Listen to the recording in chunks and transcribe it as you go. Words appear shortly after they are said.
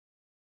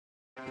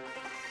It's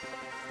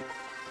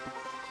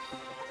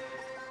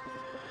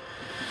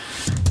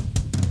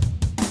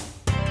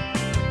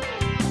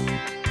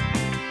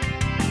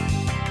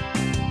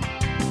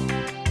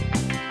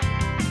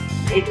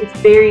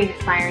very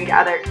inspiring to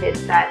other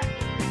kids that,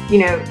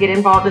 get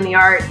involved in the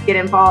arts, get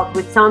involved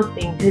with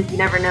something, because you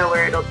never know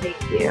where it'll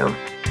take you.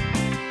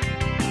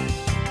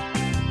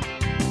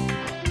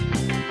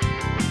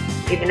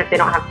 Even if they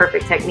don't have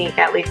perfect technique,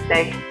 at least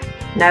they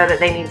know that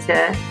they need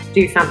to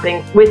do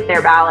something with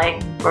their ballet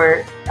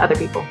for other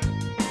people.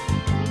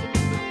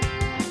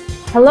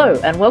 Hello,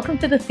 and welcome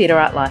to the Theatre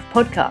Art Life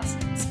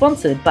podcast,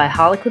 sponsored by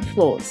Harlequin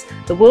Floors,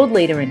 the world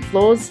leader in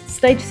floors,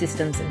 stage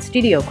systems, and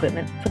studio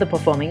equipment for the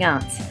performing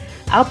arts.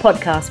 Our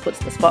podcast puts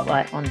the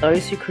spotlight on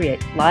those who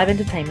create live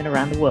entertainment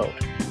around the world,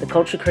 the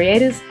culture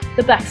creators,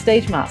 the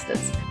backstage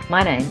masters.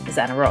 My name is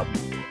Anna Robb.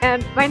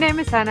 And my name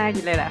is Ana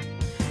Aguilera.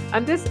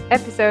 On this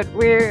episode,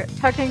 we're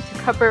talking to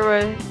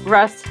Cooper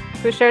Rust,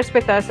 who shares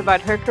with us about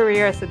her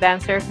career as a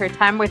dancer, her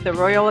time with the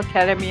Royal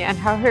Academy, and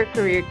how her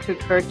career took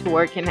her to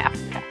work in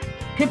Africa.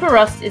 Cooper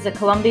Rust is a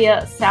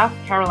Columbia, South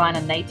Carolina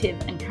native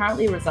and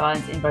currently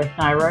resides in both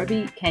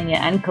Nairobi, Kenya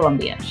and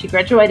Colombia. She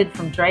graduated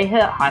from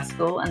Dreher High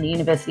School and the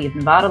University of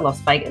Nevada,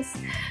 Las Vegas.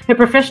 Her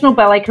professional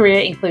ballet career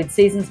includes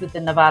seasons with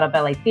the Nevada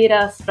Ballet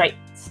Theatre,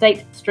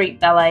 State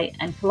Street Ballet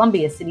and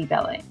Columbia City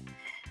Ballet.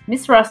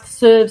 Miss Rust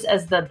serves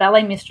as the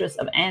ballet mistress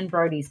of Anne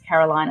Brody's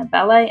Carolina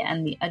Ballet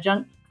and the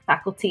adjunct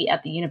faculty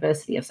at the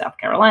University of South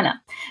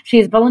Carolina. She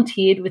has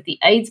volunteered with the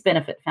AIDS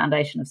Benefit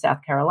Foundation of South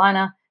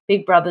Carolina,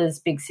 Big Brothers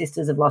Big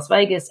Sisters of Las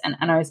Vegas, and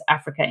Anos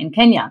Africa in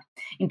Kenya.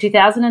 In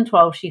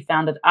 2012, she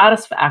founded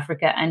Artists for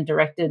Africa and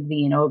directed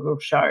the inaugural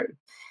show.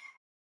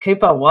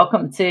 Cooper,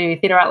 welcome to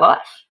Theatre Art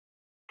Life.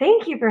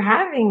 Thank you for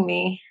having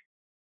me.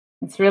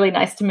 It's really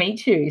nice to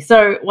meet you.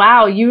 So,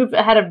 wow, you've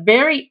had a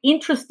very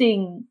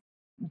interesting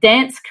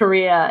dance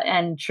career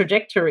and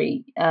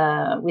trajectory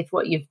with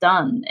what you've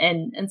done.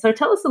 And so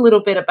tell us a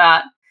little bit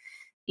about,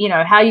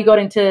 how you got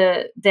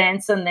into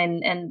dance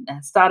and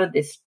started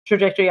this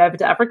trajectory over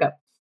to Africa.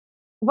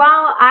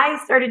 Well, I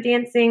started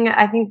dancing,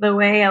 I think, the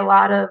way a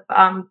lot of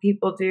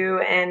people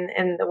do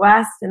in the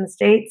West, in the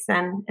States,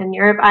 and in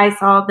Europe. I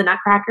saw the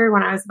Nutcracker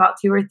when I was about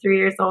 2 or 3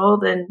 years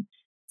old and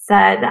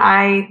said,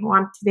 I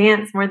want to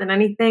dance more than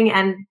anything,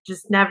 and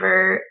just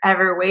never,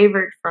 ever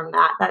wavered from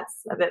that.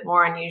 That's a bit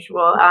more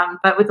unusual.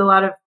 But with a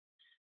lot of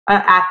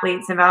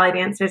athletes and ballet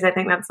dancers, I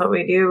think that's what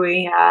we do.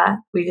 We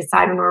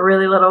decide when we're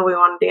really little we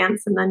want to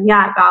dance. And then,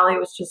 ballet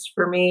was just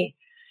for me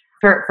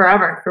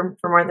forever, for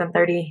more than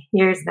 30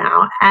 years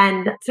now.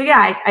 And so,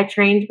 I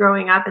trained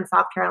growing up in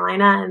South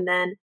Carolina. And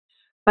then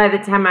by the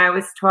time I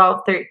was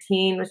 12,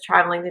 13, was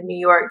traveling to New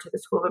York to the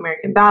School of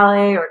American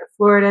Ballet, or to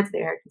Florida to the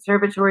Air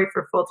Conservatory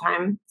for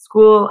full-time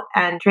school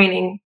and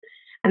training.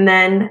 And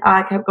then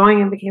I kept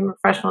going and became a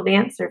professional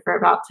dancer for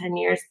about 10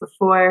 years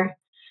before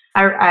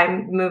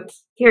I moved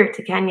here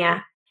to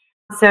Kenya.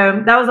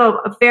 So that was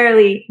a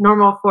fairly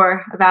normal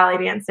for a ballet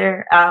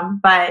dancer.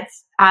 But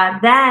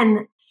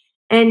then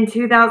in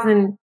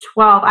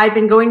 2012, I'd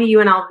been going to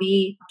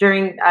UNLV to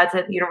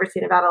the University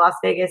of Nevada, Las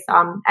Vegas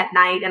at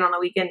night and on the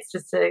weekends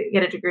just to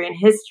get a degree in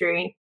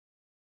history.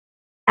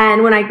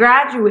 And when I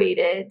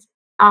graduated,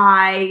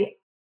 I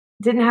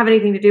didn't have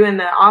anything to do in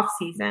the off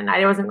season.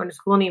 I wasn't going to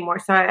school anymore.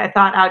 So I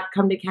thought I'd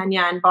come to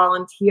Kenya and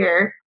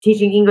volunteer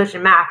teaching English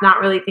and math,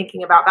 not really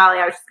thinking about ballet.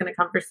 I was just going to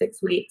come for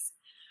 6 weeks.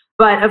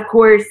 But of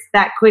course,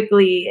 that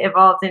quickly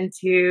evolved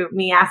into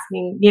me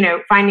asking,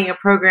 finding a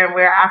program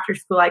where after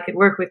school I could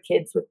work with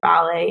kids with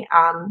ballet.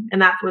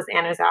 And that was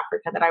Anos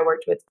Africa that I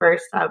worked with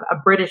first, a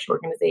British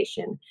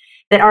organization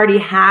that already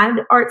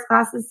had arts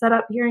classes set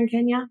up here in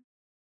Kenya.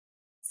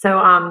 So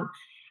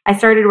I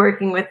started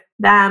working with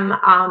them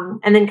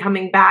and then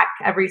coming back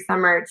every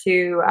summer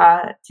to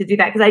do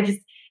that, because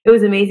it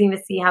was amazing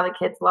to see how the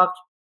kids loved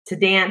to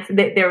dance.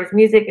 There was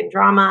music and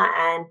drama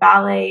and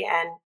ballet,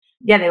 and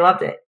they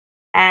loved it.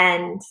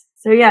 And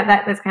so,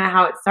 that's kind of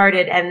how it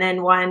started. And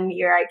then one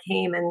year I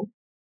came and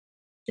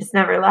just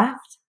never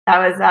left. That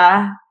was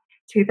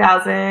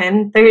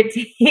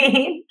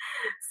 2013.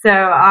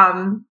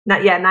 So,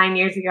 9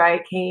 years ago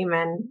I came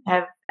and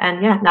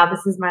now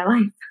this is my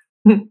life.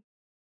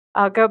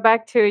 I'll go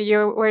back to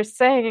you were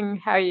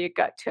saying how you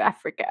got to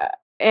Africa.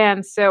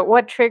 And so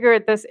what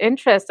triggered this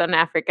interest in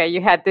Africa? You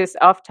had this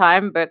off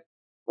time, but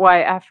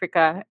why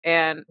Africa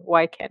and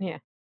why Kenya?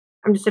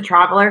 I'm just a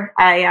traveler.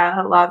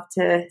 I love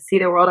to see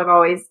the world. I've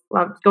always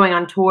loved going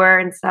on tour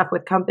and stuff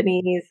with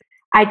companies.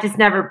 I just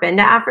never been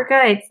to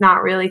Africa. It's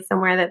not really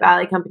somewhere that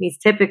ballet companies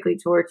typically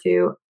tour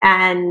to.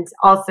 And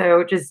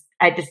also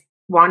I just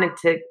wanted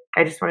to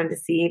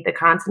see the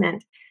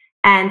continent.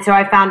 And so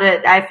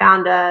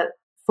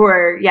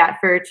for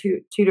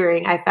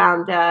tutoring, I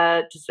found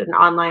just an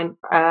online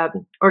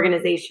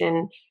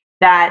organization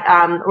that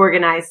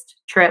organized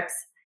trips.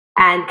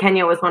 And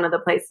Kenya was one of the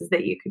places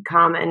that you could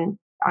come, and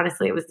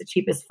honestly, it was the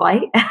cheapest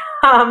flight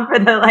for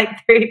the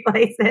 3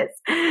 places.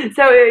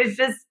 So it was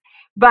just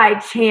by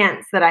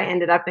chance that I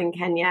ended up in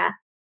Kenya.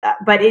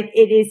 But it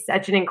is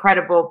such an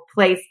incredible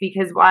place,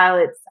 because while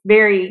it's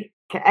very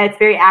it's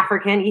very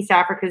African. East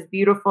Africa is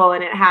beautiful,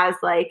 and it has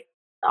like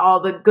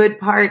all the good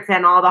parts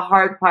and all the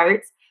hard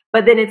parts.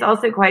 But then it's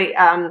also quite,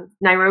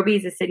 Nairobi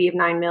is a city of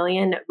 9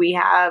 million. We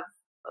have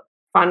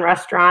fun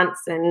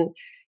restaurants and,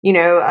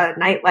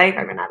 nightlife.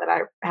 I mean, not that I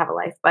have a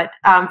life, but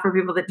for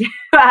people that do,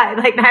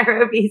 like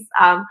Nairobi's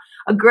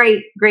a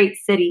great, great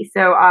city.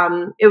 So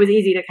it was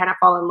easy to kind of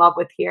fall in love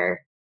with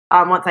here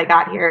once I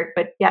got here.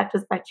 But yeah,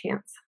 just by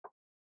chance.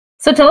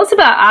 So tell us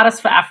about Artists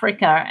for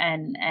Africa,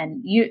 and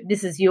you.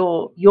 This is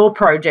your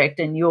project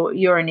and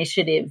your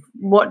initiative.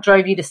 What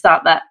drove you to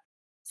start that?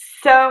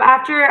 So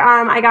after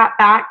I got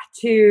back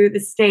to the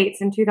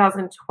States in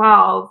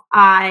 2012,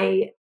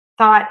 I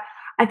thought,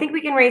 I think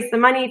we can raise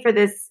some money for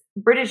this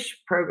British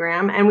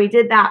program. And we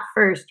did that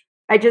first.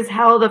 I just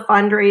held a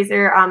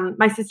fundraiser.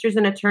 My sister's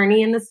an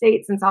attorney in the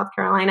States in South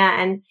Carolina,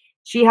 and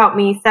she helped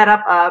me set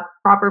up a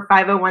proper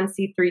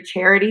 501c3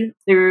 charity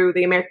through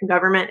the American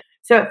government.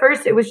 So at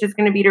first it was just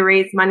going to be to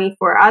raise money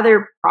for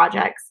other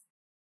projects.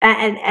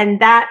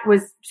 And that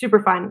was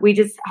super fun. We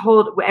just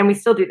hold, and we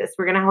still do this.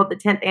 We're going to hold the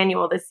 10th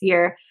annual this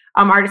year,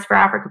 Artists for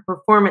Africa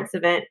performance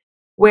event,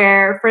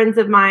 where friends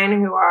of mine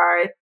who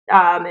are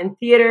in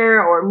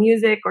theater or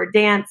music or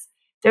dance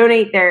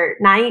donate their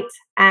night.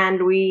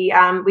 And we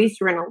used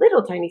to rent a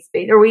little tiny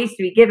space, or we used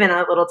to be given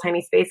a little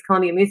tiny space,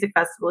 Columbia Music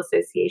Festival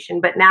Association.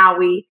 But now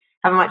we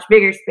have a much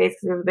bigger space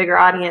because we have a bigger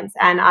audience.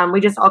 And we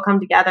just all come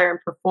together and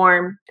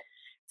perform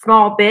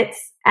small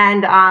bits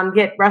and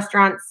get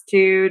restaurants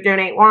to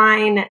donate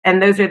wine. And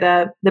those are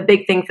the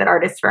big things that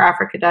Artists for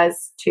Africa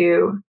does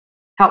to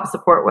help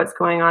support what's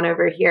going on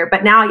over here.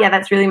 But now, yeah,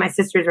 that's really my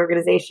sister's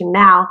organization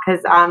now,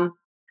 because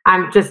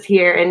I'm just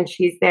here and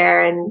she's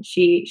there and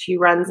she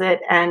runs it,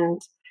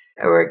 and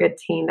we're a good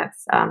team.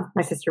 That's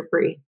my sister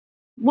Bree.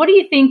 What do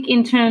you think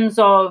in terms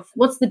of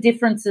what's the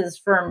differences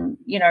from,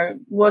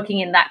 working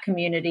in that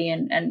community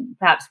and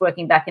perhaps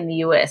working back in the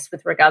US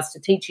with regards to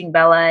teaching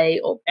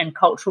ballet and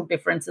cultural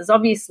differences?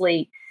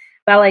 Obviously,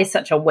 ballet is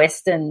such a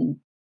Western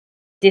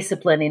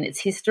discipline in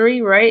its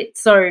history, right?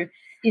 So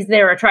is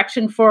there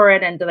attraction for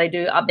it, and do they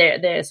do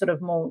their sort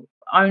of more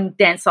own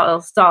dance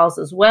styles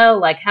as well?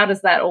 Like, how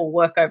does that all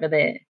work over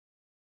there?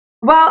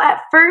 Well,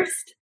 at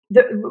first,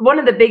 one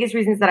of the biggest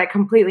reasons that I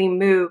completely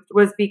moved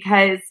was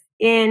because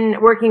in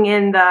working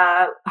in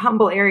the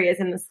humble areas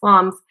in the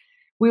slums,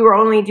 we were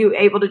only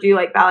able to do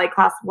like ballet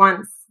class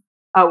once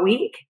a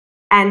week.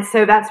 And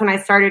so that's when I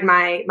started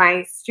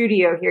my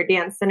studio here,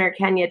 Dance Center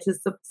Kenya, to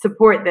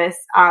support this,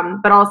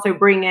 but also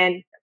bring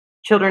in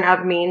children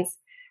of means.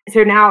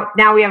 So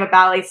now we have a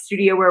ballet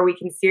studio where we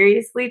can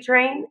seriously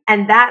train.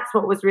 And that's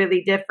what was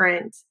really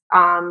different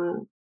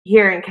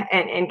here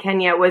in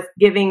Kenya, was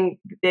giving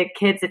the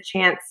kids a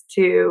chance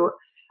to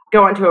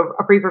go into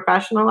a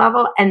pre-professional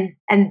level. And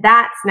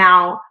that's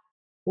now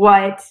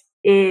what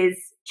is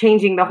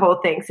changing the whole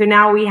thing. So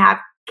now we have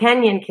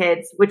Kenyan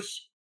kids,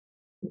 which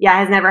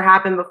has never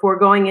happened before,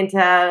 going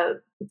into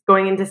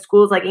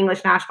schools like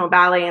English National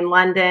Ballet in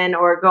London,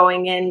 or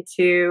going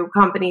into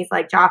companies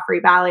like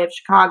Joffrey Ballet of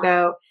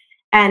Chicago.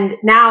 And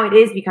now it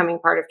is becoming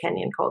part of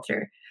Kenyan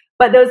culture.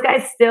 But those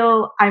guys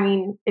still, I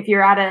mean, if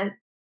you're at a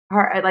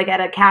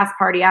cast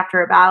party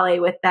after a ballet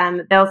with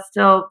them, they'll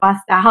still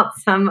bust out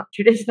some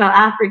traditional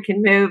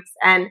African moves,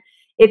 and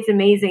it's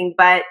amazing.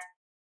 But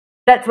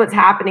that's what's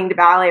happening to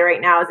ballet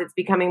right now, is it's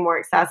becoming more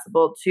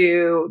accessible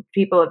to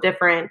people of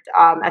different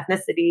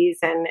ethnicities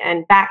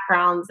and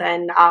backgrounds.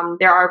 And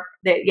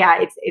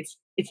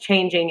it's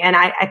changing. And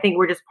I think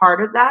we're just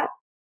part of that,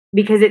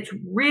 because it's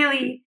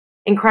really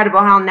incredible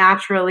how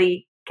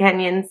naturally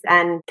Kenyans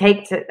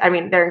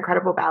they're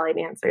incredible ballet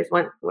dancers.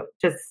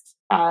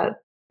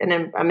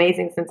 An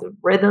amazing sense of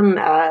rhythm,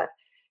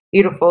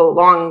 beautiful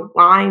long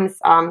lines.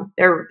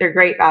 They're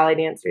great ballet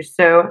dancers.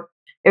 So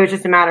it was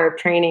just a matter of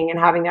training and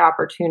having the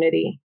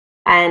opportunity.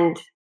 And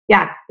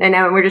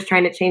we're just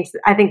trying to change.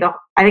 I think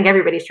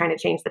everybody's trying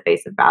to change the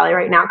face of ballet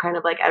right now, kind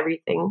of like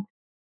everything.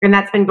 And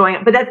that's been going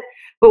on.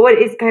 But what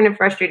is kind of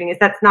frustrating is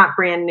that's not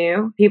brand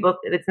new.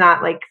 It's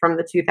not like from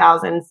the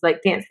 2000s.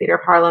 Like Dance Theater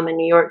of Harlem in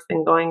New York's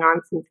been going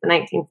on since the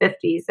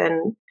 1950s,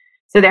 and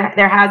so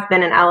there has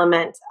been an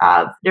element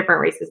of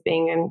different races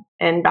being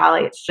in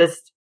ballet. It's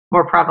just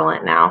more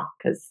prevalent now,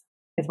 because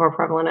it's more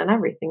prevalent in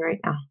everything right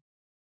now.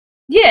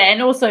 Yeah,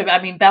 and also,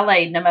 I mean,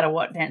 ballet, no matter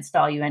what dance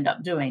style you end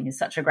up doing, is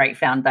such a great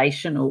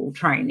foundational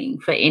training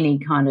for any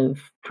kind of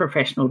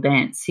professional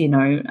dance,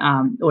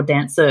 or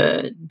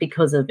dancer,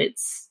 because of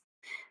its,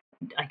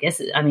 I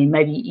guess, I mean,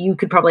 maybe you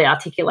could probably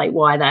articulate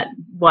why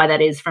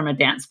that is from a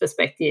dance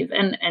perspective.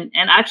 And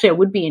actually I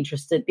would be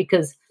interested,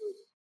 because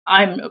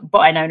I'm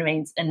by no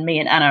means, and me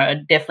and Anna are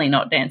definitely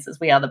not dancers.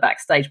 We are the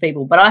backstage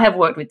people, but I have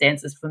worked with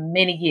dancers for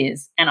many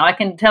years. And I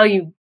can tell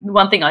you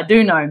one thing I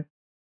do know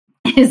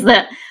is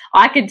that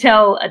I can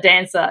tell a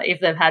dancer if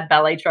they've had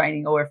ballet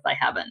training or if they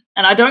haven't.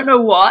 And I don't know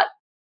what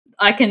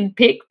I can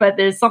pick, but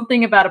there's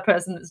something about a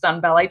person that's done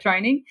ballet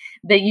training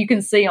that you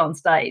can see on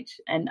stage.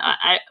 And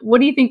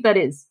what do you think that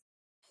is?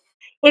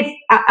 It's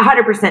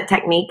 100%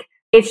 technique.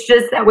 It's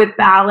just that with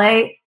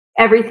ballet,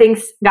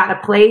 everything's got a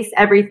place.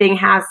 Everything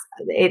has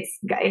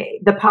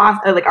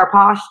like our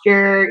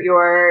posture.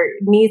 Your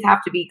knees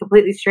have to be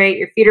completely straight.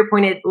 Your feet are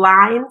pointed.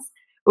 Lines,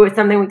 which is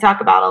something we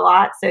talk about a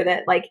lot, so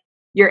that like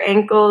your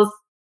ankles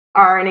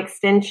are an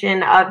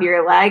extension of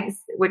your legs,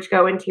 which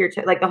go into your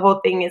like the whole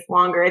thing is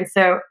longer. And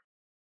so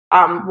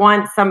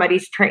once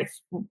somebody's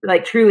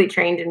truly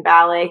trained in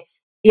ballet,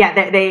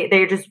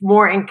 they're just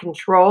more in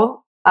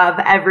control of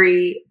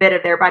every bit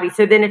of their body.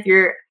 So then if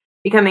you're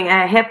becoming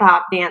a hip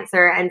hop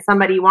dancer and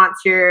somebody wants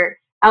your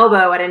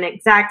elbow at an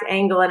exact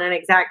angle in an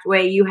exact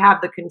way, you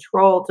have the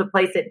control to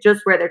place it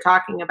just where they're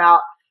talking about,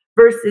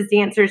 versus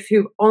dancers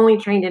who only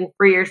trained in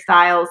freer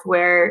styles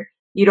where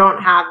you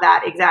don't have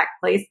that exact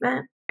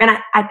placement. And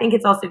I think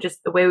it's also just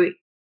the way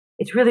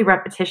it's really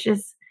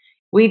repetitious.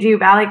 We do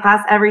ballet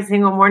class every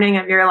single morning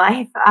of your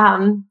life.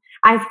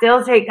 I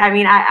still take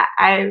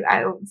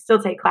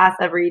class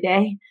every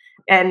day.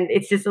 And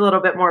it's just a little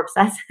bit more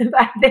obsessive,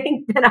 I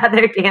think, than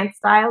other dance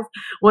styles.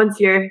 Once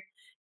you're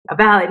a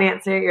ballet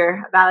dancer,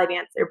 you're a ballet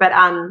dancer. But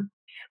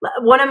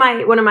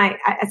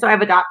so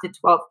I've adopted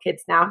 12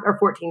 kids now, or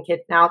 14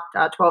 kids now.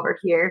 12 are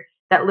here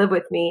that live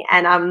with me.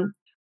 And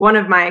one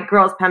of my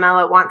girls,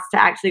 Pamela, wants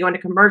to actually go into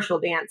commercial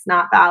dance,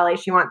 not ballet.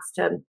 She wants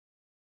to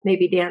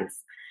maybe dance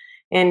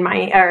in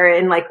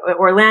like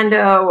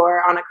Orlando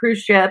or on a cruise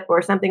ship or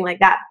something like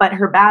that. But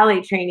her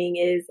ballet training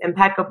is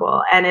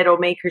impeccable, and it'll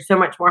make her so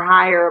much more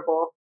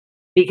hireable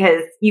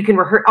because you can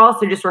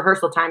also just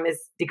rehearsal time is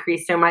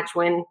decreased so much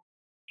when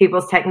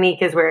people's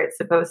technique is where it's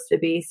supposed to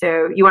be.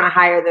 So you want to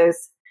hire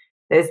those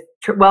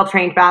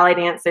well-trained ballet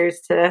dancers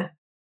to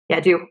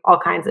do all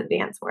kinds of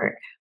dance work.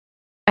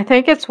 I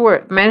think it's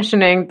worth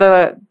mentioning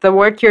the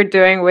work you're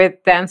doing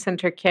with Dance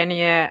Center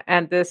Kenya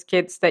and these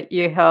kids that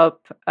you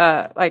help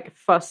like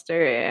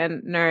foster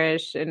and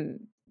nourish and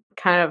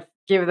kind of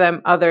give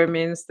them other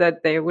means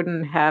that they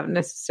wouldn't have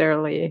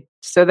necessarily,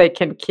 so they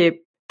can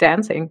keep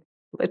dancing,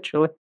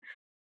 literally.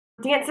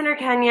 Dance Center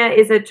Kenya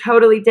is a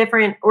totally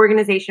different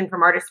organization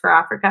from Artists for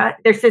Africa.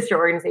 They're sister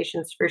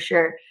organizations for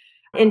sure.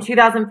 In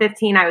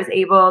 2015, I was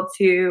able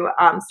to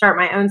start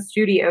my own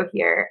studio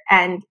here,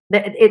 and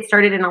it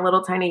started in a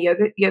little tiny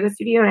yoga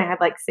studio, and I had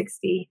like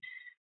 60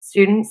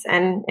 students,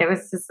 and it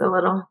was just a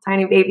little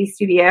tiny baby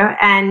studio.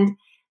 And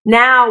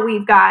now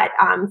we've got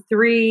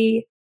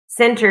 3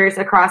 centers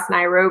across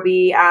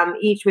Nairobi,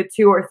 each with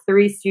 2 or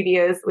 3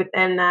 studios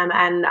within them.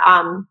 And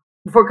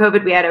before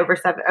COVID, we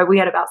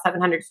had about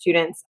 700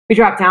 students. We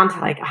dropped down to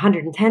like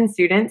 110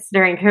 students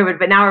during COVID,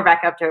 but now we're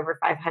back up to over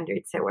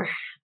 500, so we're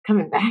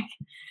coming back.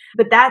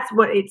 But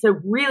it's a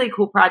really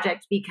cool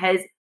project because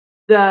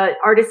the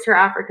Artists for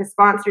Africa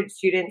sponsored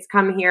students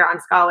come here on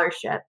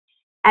scholarship,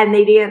 and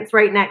they dance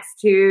right next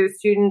to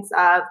students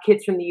of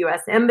kids from the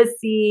U.S.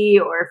 Embassy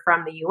or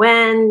from the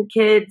UN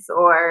kids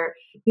or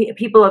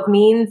people of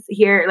means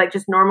here, like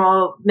just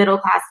normal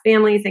middle-class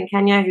families in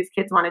Kenya whose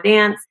kids want to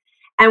dance.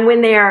 And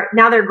when they're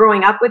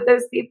growing up with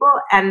those people,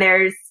 and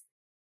there's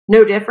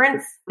no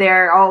difference.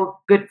 They're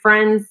all good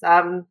friends.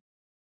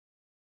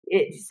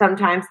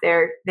 Sometimes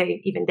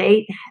they even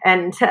date,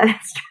 and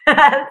it's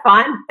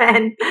fun,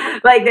 and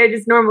like they're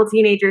just normal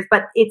teenagers.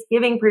 But it's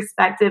giving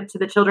perspective to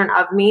the children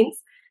of means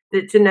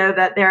to know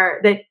that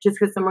that just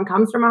because someone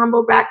comes from a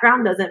humble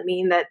background doesn't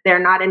mean that they're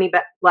not any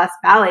less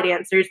ballet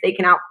dancers. They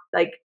can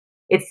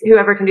it's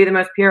whoever can do the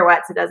most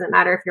pirouettes. It doesn't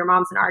matter if your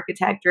mom's an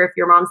architect or if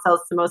your mom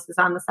sells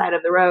samosas on the side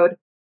of the road.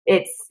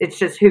 It's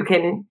just who's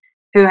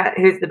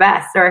the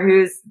best or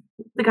who's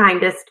the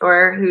kindest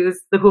or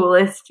who's the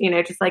coolest,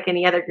 just like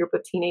any other group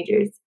of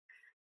teenagers.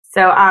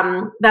 So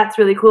that's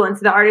really cool. And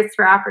so the Artists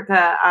for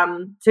Africa,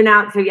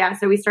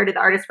 so we started the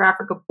Artists for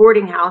Africa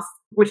boarding house,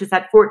 which has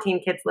had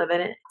 14 kids live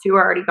in it. 2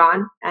 are already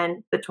gone,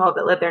 and the 12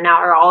 that live there now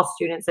are all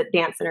students at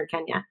Dance Center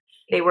Kenya.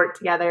 They work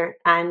together,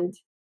 and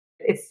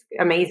it's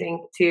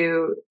amazing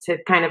to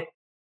kind of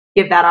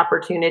give that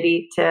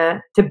opportunity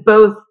to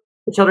both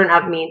the children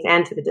of means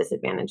and to the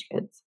disadvantaged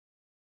kids.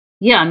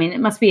 Yeah, I mean, it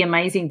must be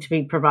amazing to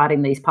be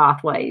providing these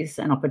pathways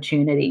and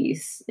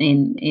opportunities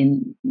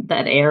in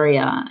that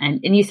area. And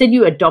you said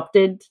you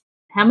adopted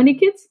how many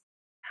kids?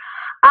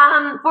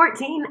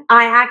 14.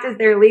 I act as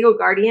their legal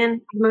guardian.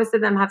 Most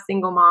of them have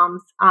single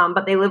moms,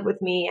 but they live with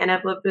me and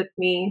have lived with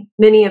me,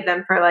 many of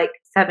them for like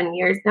 7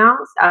 years now,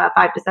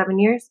 5 to 7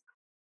 years.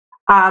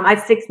 I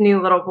have 6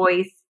 new little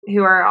boys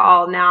who are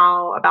all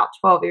now about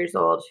 12 years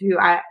old, who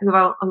I've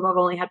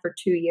only had for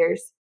 2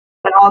 years.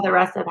 But all the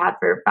rest I've had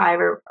for 5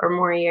 or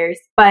more years.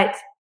 But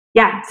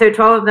yeah, so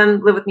 12 of them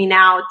live with me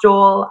now.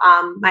 Joel,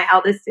 my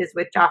eldest, is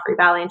with Joffrey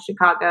Ballet in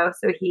Chicago.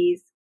 So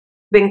he's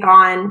been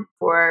gone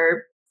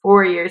for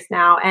 4 years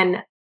now. And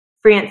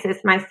Francis,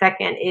 my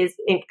second, is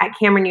at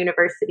Cameron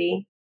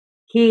University.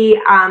 He,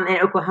 in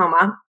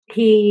Oklahoma,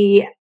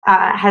 he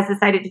has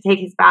decided to take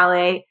his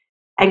ballet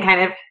and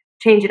kind of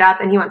change it up.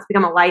 And he wants to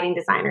become a lighting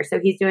designer. So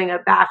he's doing a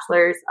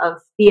bachelor's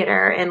of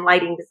theater in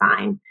lighting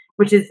design,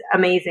 which is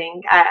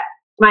amazing.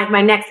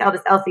 My next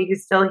eldest, Elsie,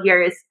 who's still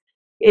here,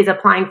 is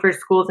applying for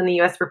schools in the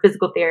U.S. for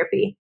physical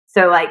therapy.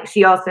 So like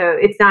she also,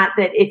 it's not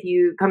that if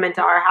you come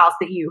into our house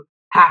that you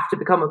have to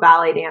become a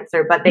ballet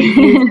dancer, but they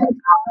use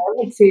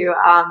ballet to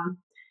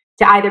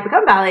either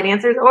become ballet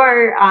dancers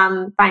or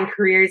find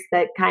careers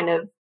that kind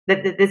of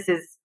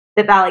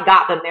that ballet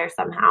got them there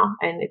somehow,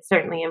 and it's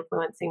certainly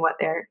influencing what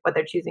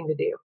they're choosing to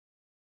do.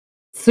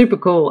 Super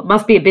cool. It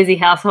must be a busy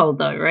household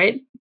though,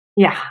 right?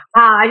 Yeah.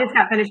 I just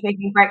got finished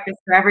making breakfast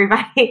for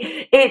everybody.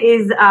 It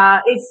is,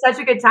 it's such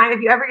a good time.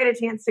 If you ever get a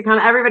chance to come,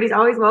 everybody's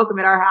always welcome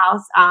at our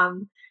house.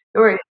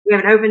 We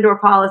have an open door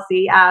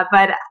policy,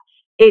 but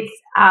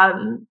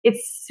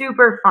it's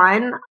super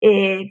fun.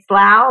 It's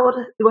loud.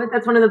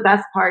 That's one of the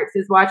best parts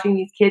is watching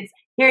these kids.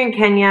 Here in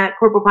Kenya,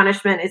 corporal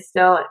punishment is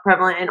still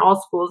prevalent in all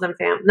schools and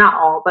not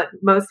all, but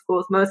most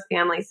schools, most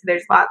families. So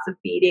there's lots of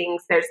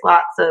beatings. There's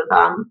lots of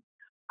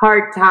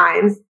hard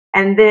times.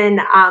 And then,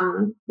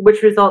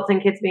 which results in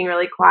kids being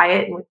really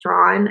quiet and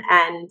withdrawn,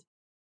 and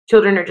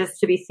children are just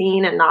to be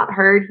seen and not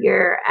heard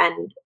here.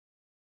 And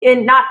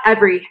in not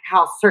every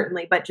house,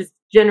 certainly, but just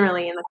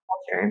generally in the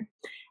culture.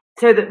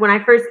 So that when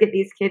I first get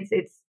these kids,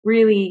 it's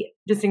really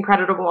just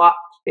incredible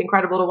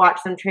to watch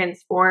them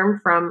transform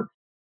from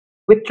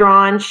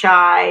withdrawn,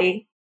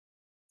 shy,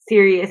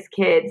 serious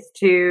kids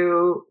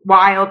to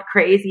wild,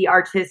 crazy,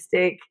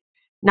 artistic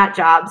nut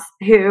jobs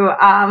who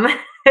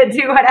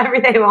do whatever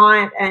they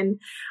want. And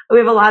we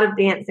have a lot of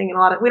dancing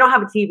and we don't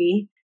have a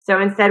TV. So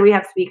instead we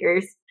have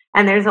speakers,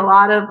 and there's a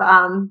lot of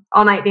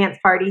all night dance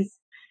parties.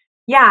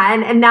 Yeah.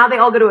 And now they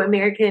all go to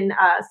American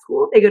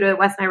school. They go to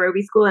West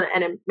Nairobi School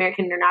and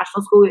American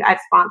International School. I have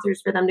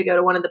sponsors for them to go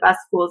to one of the best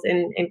schools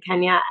in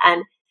Kenya.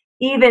 And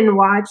even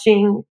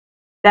watching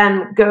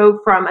them go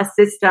from a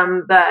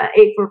system, the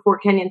 844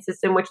 Kenyan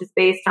system, which is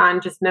based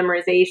on just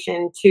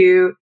memorization,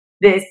 to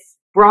this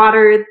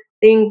broader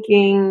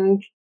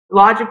thinking,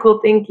 logical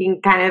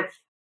thinking kind of,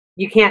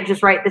 you can't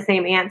just write the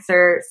same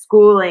answer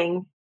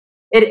schooling.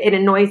 It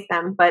annoys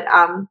them, but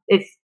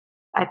it's,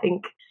 I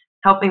think,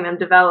 helping them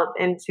develop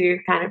into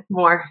kind of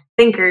more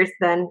thinkers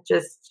than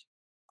just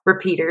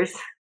repeaters.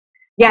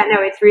 Yeah, no,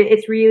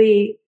 it's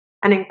really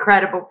an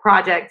incredible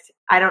project.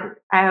 I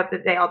hope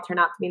that they all turn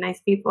out to be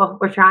nice people.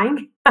 We're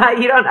trying. I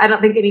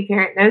don't think any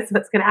parent knows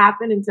what's going to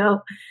happen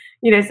until,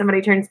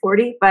 somebody turns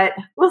 40, but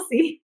we'll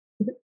see.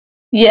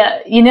 Yeah,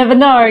 you never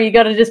know. You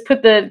got to just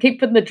keep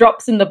putting the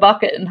drops in the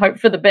bucket and hope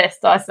for the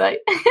best, I say.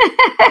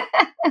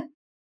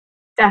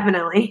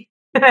 Definitely.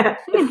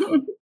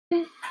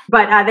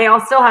 But they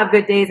all still have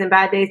good days and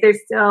bad days. There's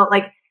still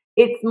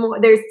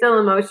there's still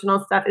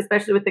emotional stuff,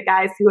 especially with the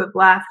guys who have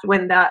left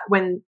when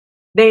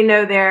they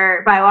know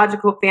their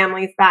biological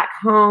families back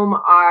home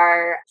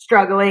are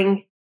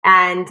struggling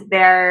and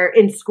they're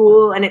in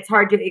school, and it's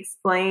hard to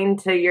explain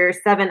to your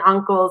 7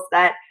 uncles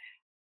that,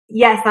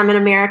 yes, I'm in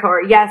America,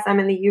 or yes, I'm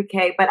in the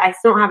UK, but I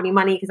still don't have any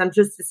money because I'm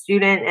just a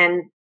student.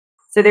 And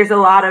so there's a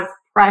lot of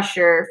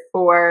pressure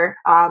for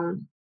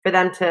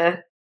them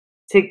to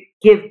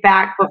give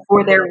back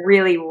before they're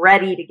really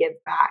ready to give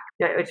back,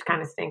 which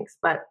kind of stinks.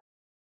 But,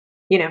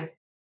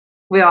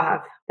 we all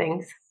have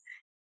things.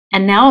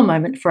 And now a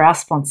moment for our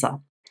sponsor.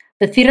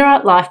 The Theatre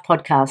Art Life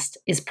podcast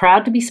is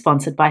proud to be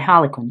sponsored by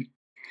Harlequin.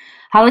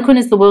 Harlequin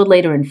is the world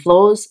leader in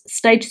floors,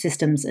 stage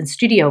systems, and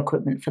studio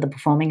equipment for the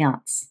performing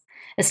arts.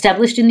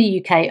 Established in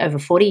the UK over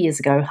 40 years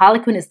ago,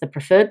 Harlequin is the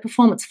preferred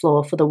performance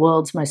floor for the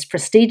world's most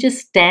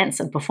prestigious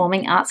dance and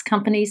performing arts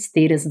companies,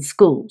 theatres and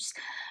schools,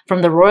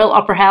 from the Royal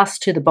Opera House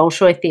to the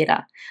Bolshoi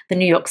Theatre, the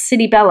New York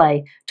City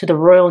Ballet to the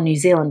Royal New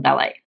Zealand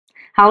Ballet.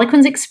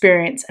 Harlequin's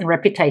experience and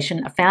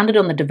reputation are founded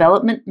on the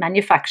development,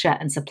 manufacture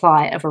and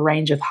supply of a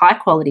range of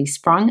high-quality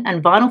sprung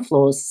and vinyl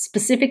floors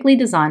specifically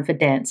designed for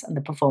dance and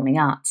the performing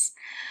arts.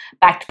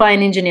 Backed by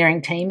an engineering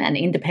team and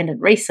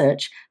independent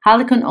research,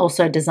 Harlequin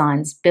also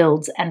designs,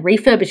 builds and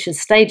refurbishes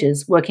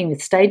stages, working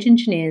with stage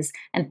engineers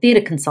and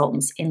theatre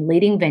consultants in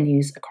leading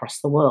venues across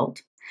the world.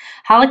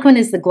 Harlequin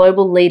is the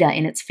global leader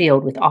in its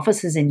field with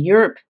offices in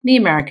Europe, the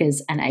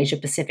Americas and Asia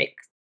Pacific.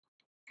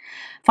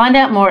 Find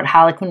out more at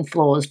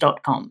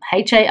harlequinfloors.com,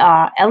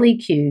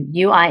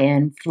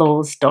 HARLEQUIN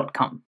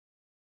floors.com.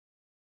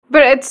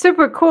 But it's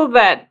super cool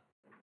that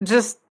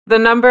just the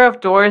number of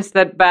doors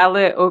that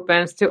ballet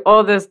opens to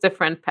all those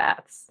different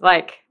paths.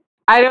 Like,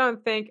 I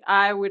don't think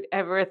I would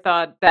ever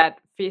thought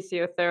that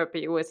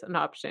physiotherapy was an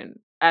option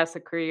as a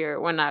career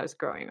when I was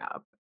growing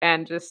up.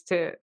 And just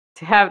to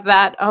have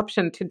that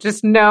option, to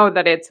just know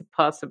that it's a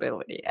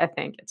possibility, I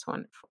think it's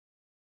wonderful.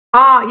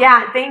 Oh,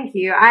 yeah, thank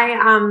you.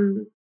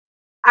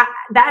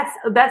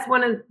 That's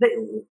one of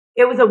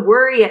it was a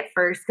worry at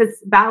first because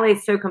ballet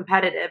is so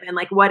competitive, and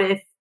what if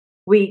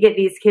we get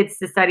these kids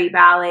to study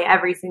ballet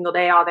every single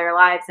day all their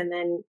lives, and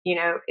then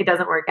it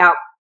doesn't work out.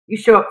 You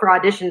show up for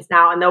auditions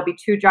now and there'll be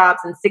 2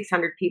 jobs and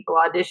 600 people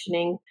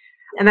auditioning,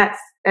 and that's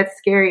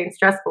scary and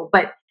stressful.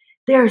 But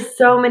there are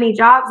so many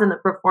jobs in the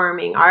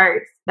performing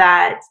arts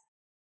that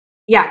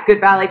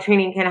good ballet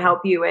training can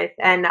help you with.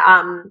 And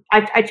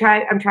I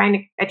tried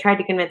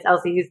to convince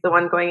Elsie, who's the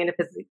one going into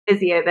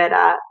physio,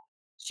 that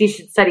she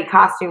should study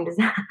costume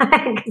design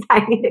because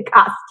I need a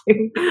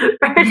costume.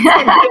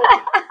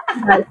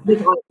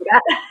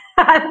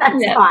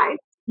 That's fine.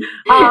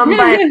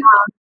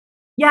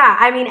 Yeah,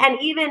 I mean, and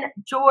even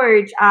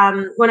George,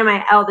 one of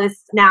my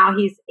eldest now,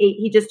 he's 8,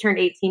 he just turned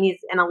 18. He's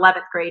in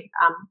 11th grade.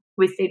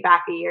 We stayed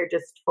back a year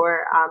just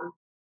for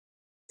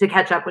to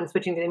catch up when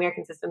switching to the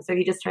American system. So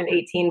he just turned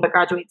 18, but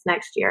graduates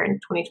next year in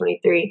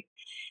 2023.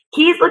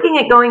 He's looking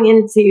at going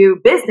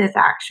into business,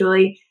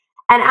 actually.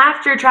 And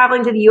after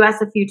traveling to the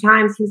US a few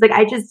times, he was like,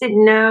 I just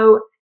didn't know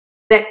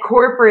that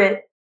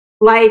corporate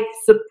life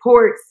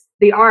supports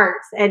the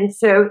arts. And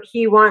so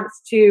he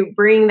wants to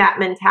bring that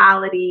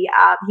mentality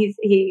up. He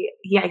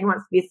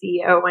wants to be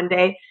a CEO one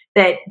day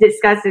that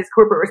discusses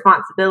corporate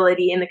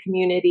responsibility in the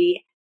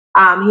community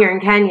here in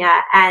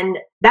Kenya. And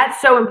that's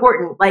so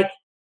important. Like,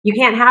 you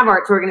can't have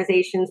arts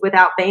organizations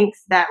without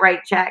banks that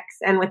write checks,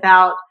 and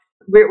without,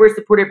 we're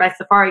supported by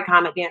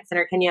Safaricom at Dance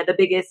Center Kenya, the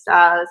biggest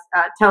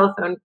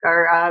telephone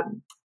or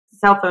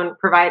cell phone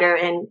provider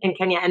in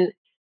Kenya. And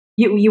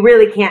you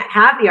really can't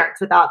have the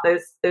arts without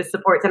those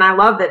supports. And I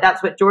love that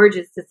that's what George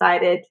has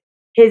decided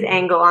his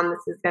angle on this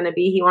is going to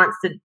be. He wants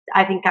to,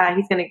 I think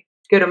he's going to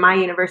go to my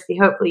university,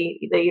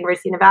 hopefully the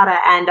University of Nevada,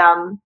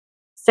 and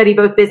study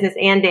both business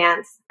and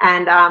dance,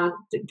 and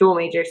dual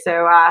major.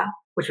 So,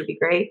 which would be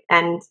great.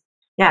 And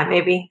yeah,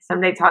 maybe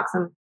someday talk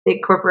some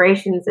big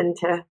corporations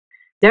into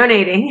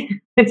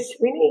donating, which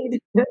we need.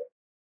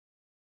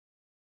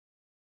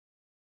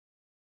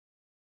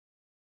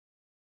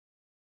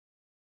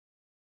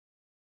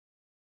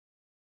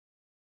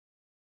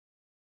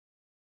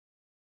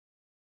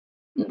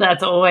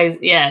 That's always,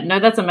 yeah, no,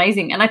 that's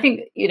amazing. And I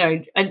think,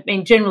 I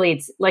mean, generally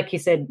it's like you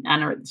said,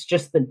 Anna, it's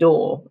just the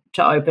door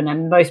to open.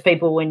 And most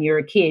people, when you're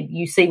a kid,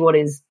 you see what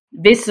is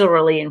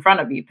viscerally in front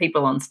of you,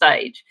 people on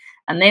stage.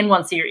 And then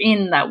once you're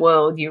in that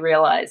world, you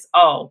realize,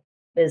 oh,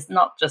 there's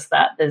not just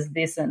that, there's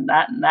this and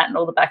that and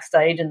all the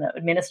backstage and the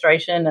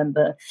administration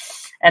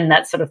and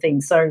that sort of thing.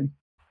 So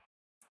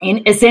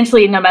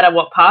essentially, no matter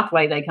what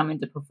pathway they come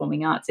into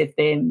performing arts, if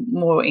they're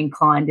more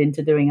inclined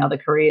into doing other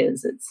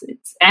careers,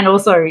 it's and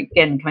also,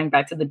 again, coming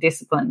back to the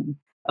discipline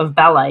of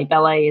ballet.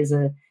 Ballet is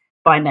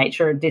by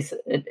nature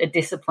a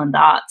disciplined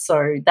art,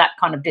 so that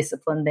kind of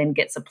discipline then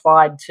gets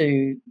applied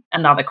to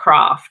another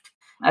craft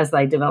as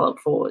they develop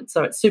forward.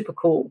 So it's super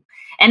cool.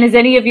 And has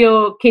any of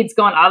your kids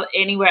gone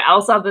anywhere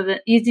else other than?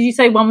 Did you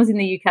say one was in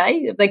the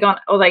UK? Have they gone,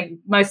 or they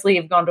mostly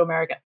have gone to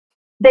America?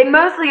 They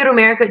mostly go to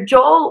America.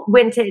 Joel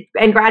went to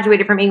and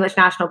graduated from English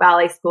National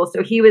Ballet School,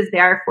 so he was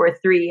there for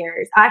 3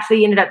 years. Actually,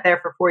 he ended up there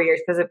for 4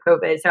 years because of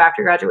COVID. So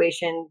after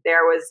graduation,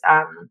 there was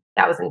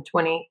that was in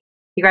 20.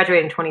 He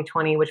graduated in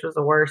 2020, which was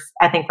the worst,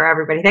 I think, for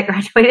everybody that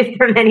graduated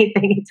from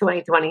anything in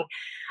 2020.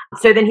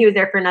 So then he was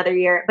there for another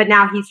year, but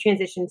now he's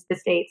transitioned to the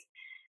States.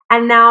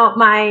 And now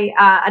my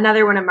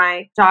another one of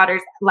my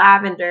daughters,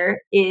 Lavender,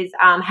 is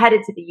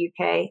headed to the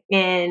UK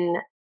in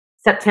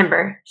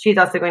September. She's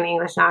also going to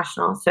English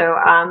National. So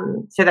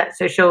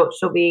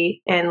she'll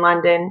be in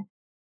London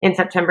in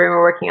September, and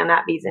we're working on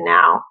that visa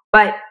now.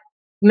 But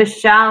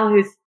Michelle,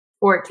 who's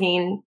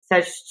 14,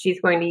 says she's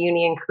going to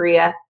uni in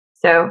Korea.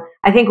 So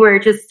I think we're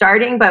just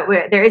starting, but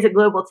there is a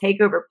global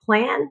takeover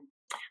plan.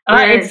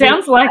 It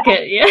sounds like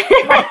it, yeah.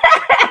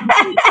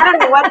 I don't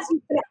know what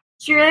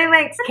she really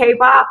likes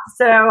K-pop.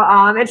 So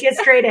and she has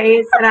straight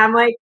A's, and I'm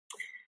like,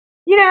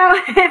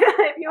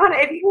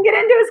 if you can get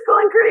into a school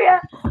in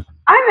Korea,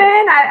 I'm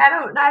in.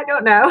 I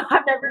don't know.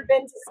 I've never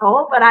been to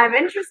Seoul, but I'm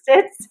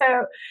interested.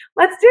 So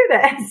let's do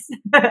this.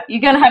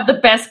 You're going to have the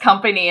best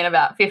company in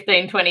about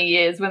 15, 20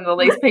 years when all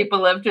these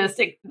people have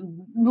just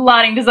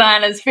lighting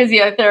designers,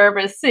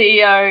 physiotherapists,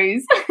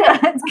 CEOs.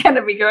 It's going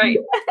to be great.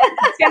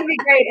 It's going to be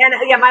great. And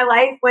yeah, my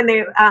life when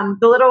the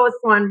littlest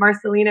one,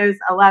 Marcelino's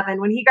 11,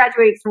 when he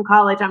graduates from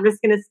college, I'm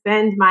just going to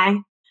spend my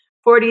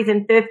 40s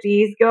and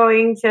 50s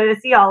going to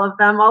see all of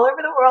them all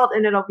over the world,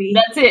 and it'll be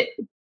that's it.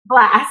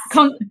 Blast.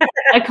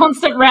 A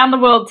constant round the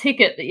world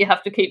ticket that you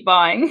have to keep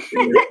buying.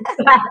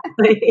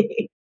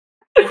 Exactly.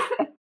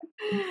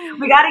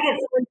 We got to get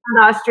someone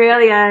from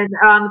Australia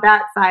on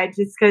that side,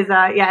 just because,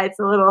 it's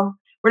a little.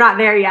 We're not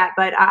there yet,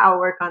 but I'll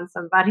work on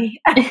somebody.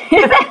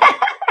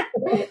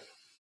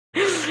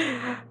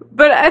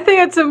 But I think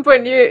at some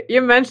point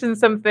you mentioned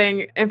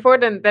something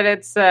important, that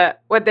it's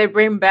what they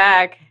bring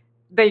back.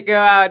 They go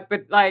out,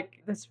 but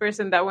like this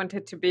person that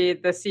wanted to be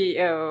the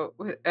CEO,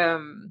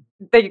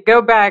 they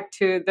go back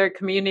to their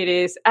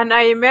communities. And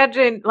I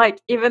imagine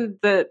like even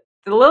the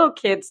little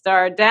kids that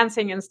are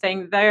dancing and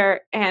staying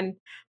there, and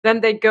then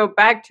they go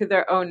back to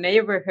their own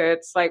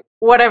neighborhoods, like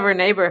whatever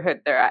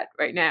neighborhood they're at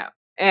right now.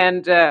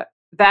 And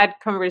that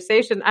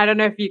conversation, I don't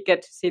know if you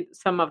get to see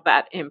some of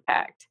that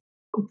impact.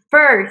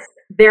 First,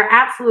 they're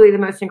absolutely the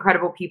most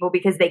incredible people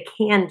because they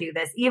can do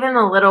this. Even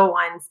the little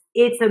ones,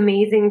 it's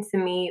amazing to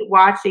me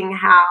watching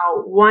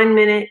how 1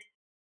 minute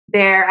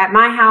they're at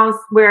my house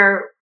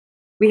where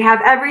we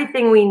have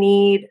everything we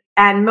need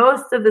and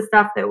most of the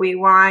stuff that we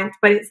want,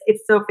 but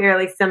it's still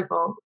fairly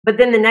simple. But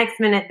then the next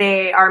minute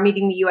they are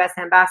meeting the U.S.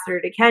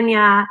 ambassador to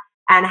Kenya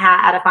and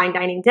at a fine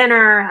dining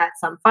dinner at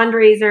some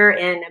fundraiser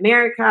in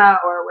America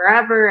or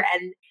wherever,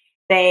 and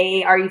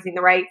they are using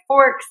the right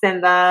forks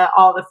and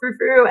all the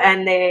frou-frou,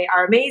 and they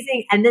are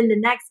amazing. And then the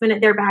next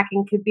minute they're back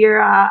in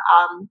Kibera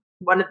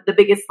one of the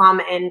biggest slum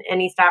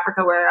in East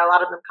Africa where a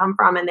lot of them come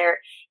from, and they're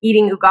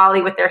eating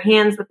ugali with their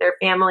hands with their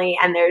family,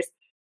 and there's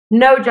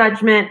no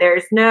judgment.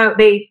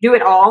 They do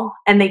it all,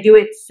 and they do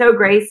it so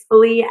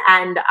gracefully.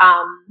 And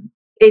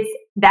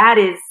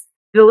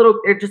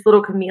they're just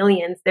little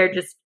chameleons. They're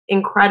just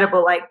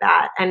incredible like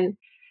that. And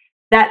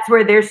that's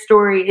where their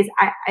story is.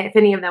 If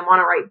any of them want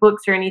to write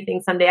books or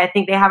anything someday, I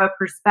think they have a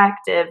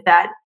perspective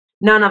that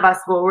none of us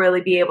will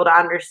really be able to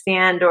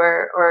understand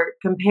or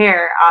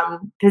compare,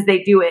 because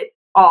they do it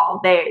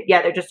all.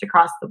 They're just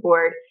across the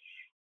board.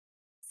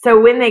 So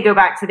when they go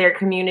back to their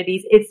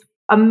communities, it's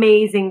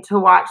amazing to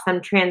watch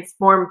them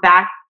transform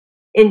back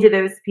into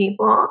those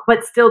people,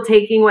 but still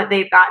taking what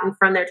they've gotten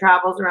from their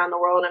travels around the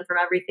world and from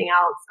everything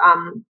else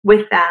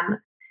with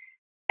them.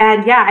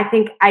 And yeah, I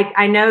think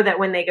I know that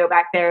when they go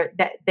back there,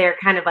 that they're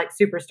kind of like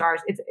superstars.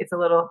 It's a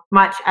little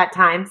much at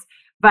times,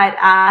 but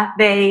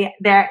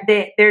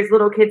there's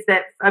little kids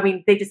that, I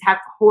mean, they just have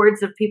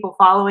hordes of people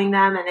following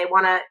them, and they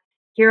want to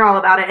hear all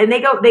about it. And they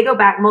go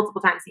back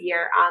multiple times a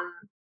year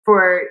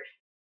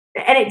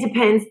and it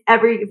depends.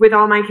 With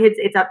all my kids,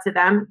 it's up to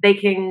them. They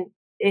can,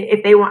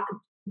 if they want.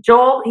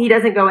 Joel, he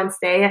doesn't go and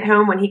stay at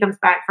home when he comes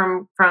back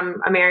from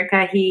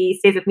America. He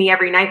stays with me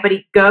every night, but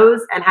he goes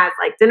and has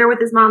like dinner with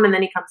his mom, and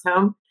then he comes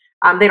home.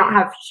 They don't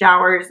have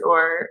showers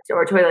or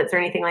toilets or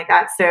anything like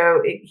that,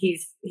 so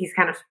he's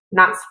kind of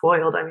not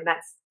spoiled. I mean,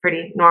 that's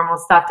pretty normal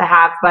stuff to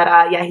have, but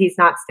yeah, he's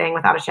not staying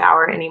without a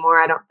shower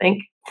anymore, I don't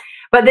think.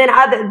 But then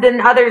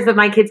others of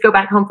my kids go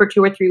back home for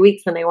 2 or 3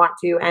 weeks when they want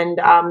to,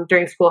 and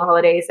during school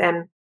holidays,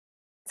 and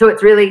so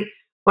it's really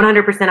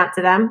 100% up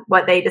to them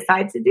what they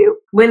decide to do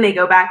when they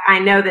go back. I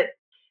know that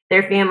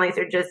their families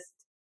are just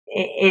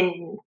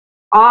in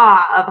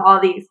awe of all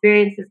the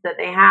experiences that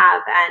they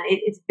have, and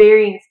it's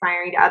very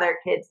inspiring to other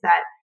kids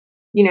that,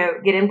 you know,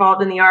 get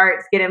involved in the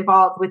arts, get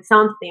involved with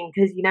something,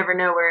 because you never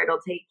know where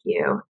it'll take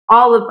you.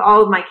 All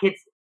of my kids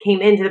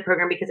came into the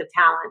program because of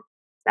talent.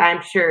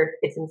 I'm sure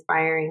it's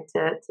inspiring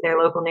to their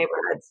local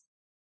neighborhoods.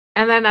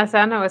 And then, as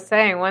Anna was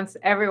saying, once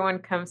everyone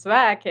comes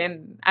back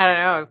in, I don't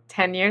know,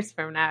 10 years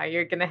from now,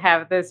 you're going to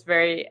have this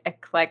very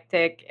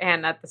eclectic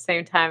and at the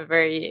same time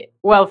very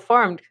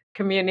well-formed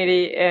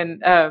community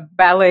in a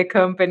ballet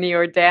company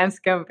or dance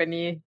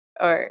company,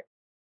 or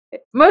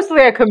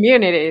mostly a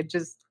community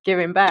just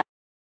giving back.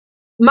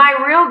 My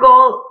real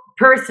goal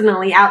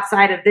personally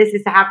outside of this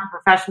is to have a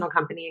professional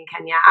company in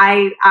Kenya.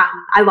 I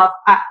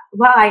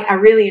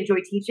really enjoy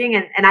teaching,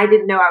 and I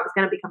didn't know I was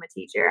going to become a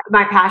teacher.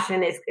 My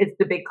passion is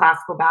the big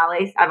classical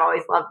ballets. I've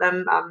always loved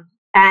them.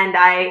 And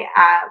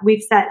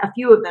we've set a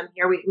few of them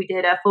here. We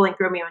did a full-length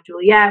Romeo and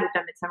Juliet. We've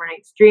done Midsummer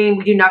Night's Dream.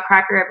 We do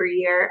Nutcracker every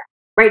year.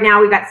 Right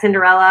now we've got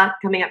Cinderella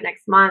coming up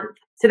next month.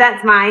 So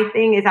that's my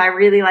thing, is I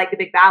really like the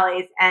big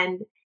ballets.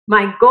 And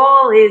my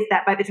goal is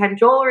that by the time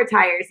Joel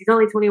retires, he's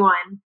only 21,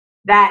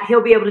 that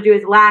he'll be able to do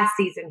his last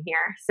season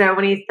here. So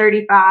when he's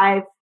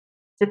 35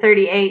 to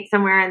 38,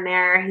 somewhere in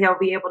there, he'll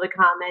be able to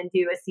come and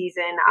do a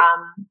season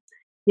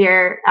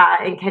here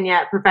in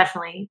Kenya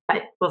professionally.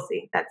 But we'll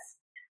see. That's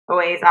a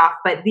ways off.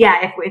 But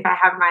yeah, if I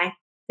have my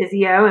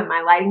physio and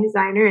my lighting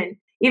designer, and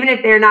even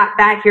if they're not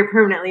back here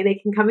permanently, they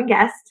can come and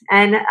guest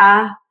and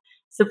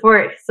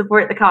support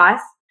the cause.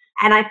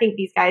 And I think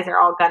these guys are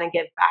all going to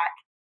give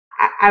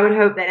back. I would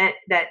hope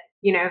that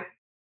you know,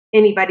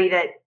 anybody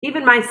that,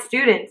 even my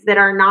students that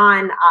are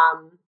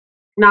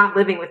not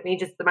living with me,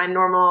 just my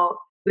normal,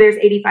 there's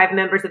 85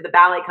 members of the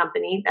ballet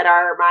company that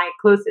are my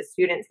closest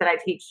students that I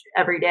teach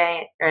every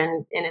day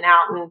and in and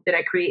out, and that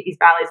I create these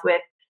ballets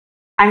with.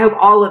 I hope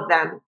all of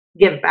them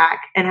give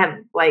back and have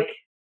like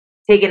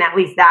taken at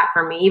least that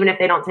from me. Even if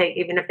they don't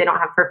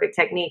have perfect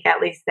technique,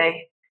 at least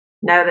they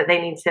know that they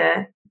need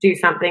to do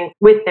something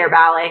with their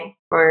ballet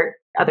for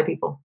other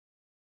people.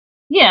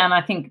 Yeah, and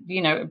I think,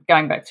 you know,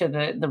 going back to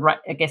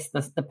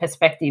the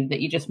perspective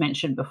that you just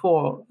mentioned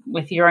before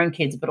with your own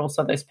kids, but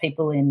also those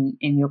people in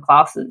your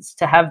classes,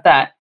 to have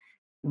that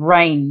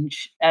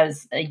range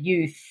as a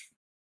youth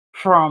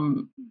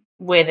from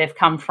where they've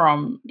come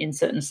from in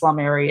certain slum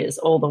areas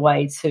all the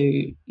way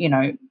to, you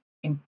know,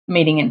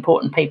 meeting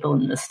important people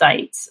in the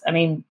States. I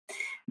mean,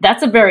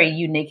 that's a very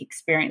unique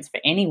experience for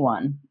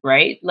anyone,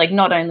 right? Like,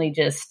 not only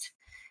just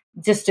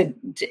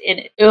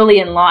early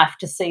in life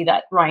to see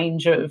that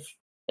range of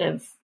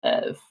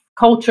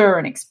culture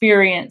and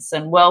experience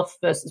and wealth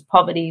versus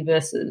poverty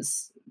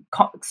versus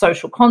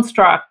social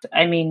construct.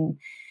 I mean,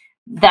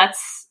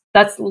 that's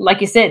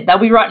like you said, they'll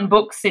be writing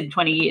books in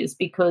 20 years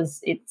because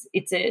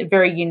it's a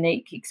very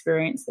unique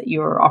experience that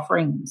you're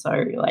offering them.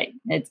 So like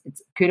it's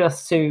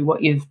kudos to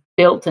what you've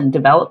built and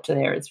developed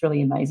there. It's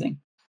really amazing.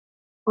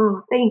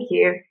 Oh, thank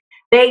you.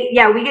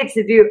 We get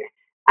to do.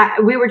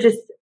 We were just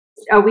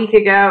a week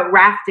ago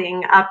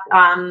rafting up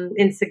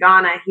in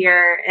Sagana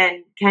here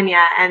in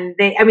Kenya, and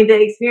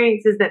the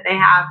experiences that they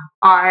have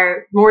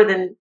are more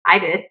than I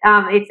did.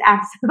 It's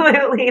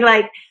absolutely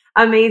like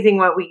amazing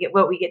what we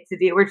get to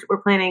do.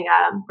 We're planning.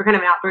 We're kind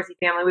of an outdoorsy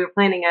family. We were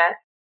planning a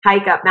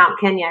hike up Mount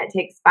Kenya. It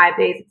takes 5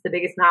 days. It's the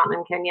biggest mountain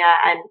in Kenya,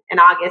 and in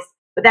August.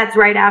 But that's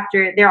right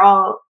after they're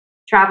all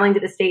traveling to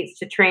the States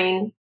to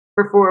train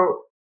for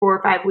 4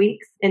 or 5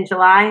 weeks in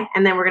July,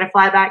 and then we're going to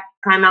fly back,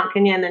 climb Mount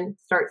Kenya, and then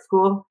start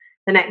school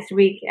the next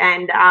week.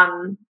 And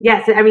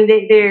so I mean,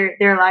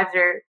 their lives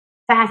are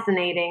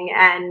fascinating,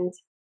 and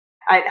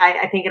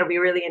I think it'll be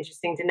really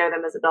interesting to know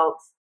them as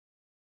adults.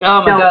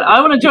 Oh my God,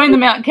 I want to join the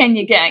Mount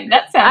Kenya gang.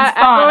 That sounds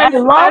fun. I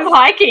love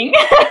hiking.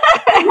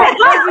 I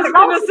was just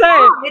going to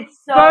say,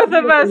 it's so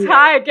both of us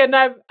hike, and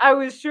I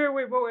was sure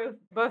we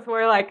both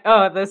were like,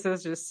 oh, this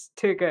is just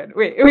too good.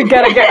 We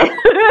got to go.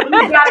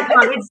 We got to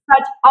come. It's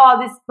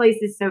this place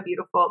is so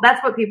beautiful.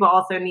 That's what people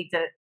also need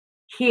to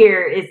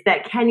hear, is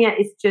that Kenya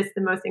is just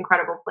the most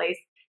incredible place.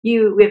 We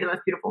have the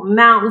most beautiful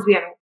mountains. We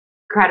have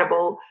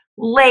incredible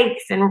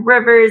lakes and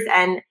rivers,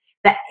 and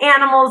the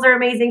animals are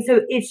amazing.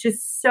 So it's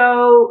just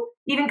so,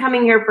 even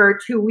coming here for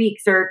 2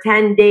 weeks or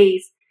 10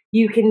 days,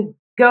 you can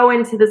go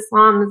into the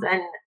slums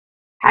and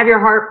have your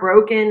heart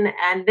broken.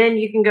 And then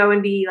you can go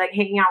and be like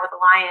hanging out with a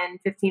lion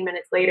 15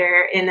 minutes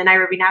later in the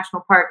Nairobi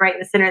National Park, right in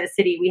the center of the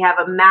city. We have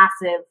a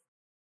massive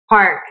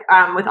park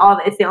with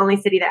it's the only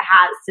city that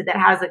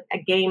has a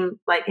game,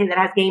 like that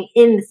has game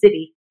in the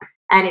city.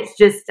 And it's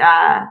just,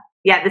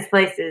 this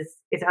place is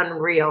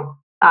unreal.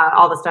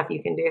 All the stuff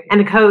you can do. And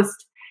the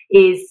coast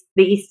is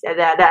the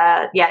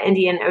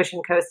Indian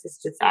Ocean coast is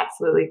just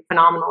absolutely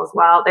phenomenal as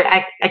well.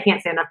 I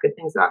can't say enough good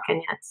things about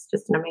Kenya. It's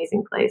just an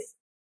amazing place.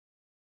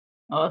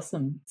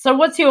 Awesome. So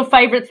what's your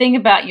favorite thing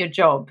about your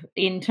job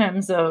in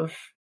terms of,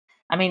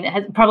 I mean,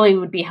 it probably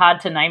would be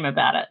hard to name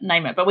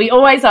it, but we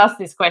always ask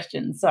this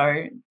question.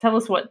 So tell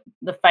us what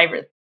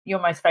your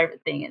most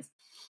favorite thing is.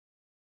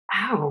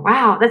 Oh,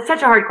 wow. That's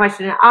such a hard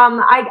question.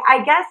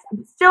 I guess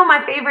still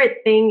my favorite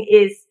thing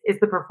is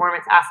the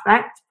performance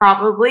aspect,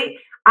 probably.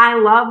 I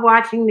love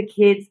watching the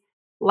kids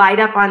light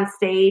up on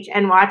stage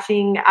and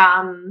watching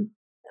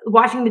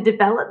the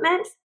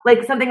development,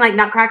 like something like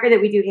Nutcracker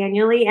that we do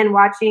annually, and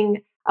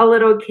watching a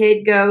little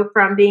kid go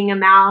from being a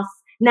mouse.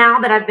 Now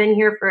that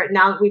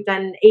we've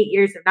done 8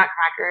 years of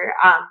Nutcracker,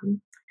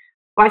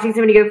 watching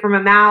somebody go from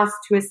a mouse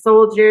to a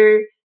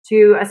soldier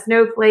to a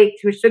snowflake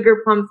to a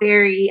sugar plum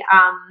fairy.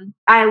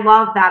 I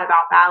love that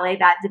about ballet,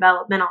 that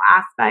developmental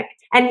aspect.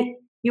 And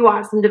you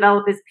watch them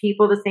develop as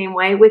people the same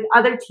way. With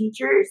other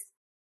teachers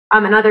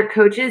and other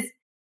coaches,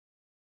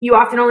 you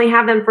often only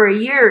have them for a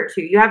year or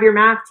two. You have your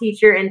math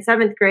teacher in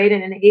 7th grade,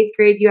 and in 8th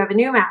grade, you have a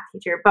new math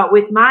teacher. But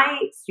with my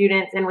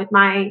students and with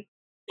my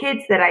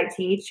kids that I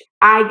teach,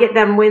 I get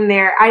them when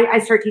I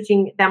start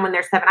teaching them when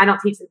they're 7. I don't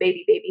teach the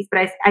babies,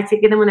 but I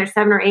get them when they're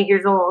 7 or 8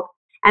 years old.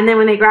 And then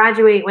when they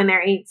graduate, when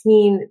they're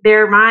 18,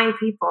 they're my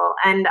people.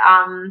 And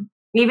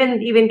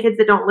even kids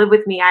that don't live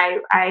with me, I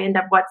end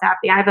up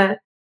WhatsApping. I have a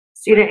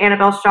student,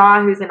 Annabelle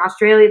Shaw, who's in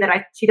Australia,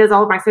 she does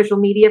all of my social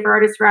media for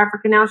Artists for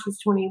Africa now. She's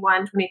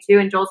 21, 22,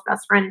 and Joel's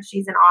best friend, and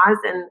she's in Oz.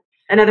 And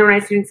another one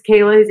of my students,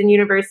 Kayla, who's in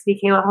university,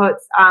 Kayla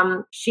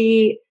Hotz,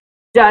 she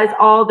does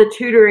all the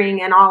tutoring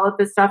and all of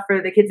the stuff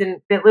for the kids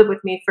that live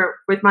with me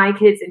with my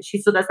kids, and she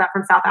still does that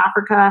from South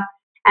Africa.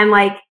 And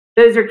like,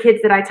 those are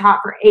kids that I taught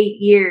for 8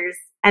 years,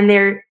 and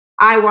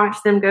I watch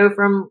them go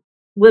from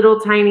little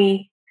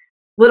tiny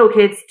little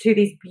kids to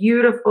these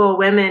beautiful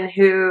women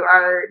who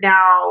are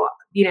now,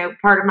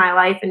 part of my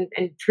life and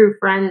true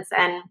friends.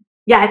 And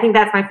yeah, I think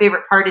that's my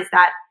favorite part, is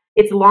that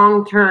it's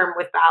long term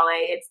with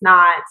ballet. It's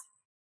not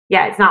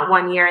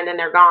 1 year and then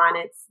they're gone.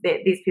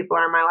 These people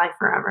are in my life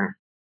forever.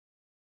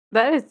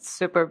 That is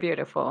super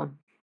beautiful.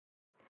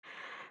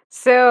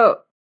 So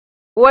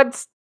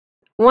what's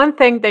one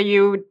thing that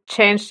you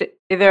changed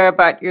either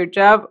about your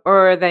job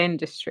or the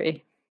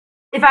industry?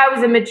 If I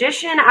was a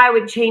magician, I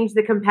would change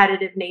the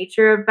competitive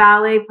nature of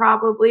ballet,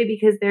 probably,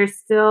 because there's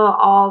still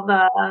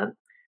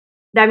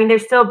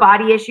there's still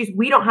body issues.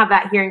 We don't have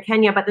that here in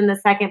Kenya, but then the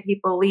second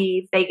people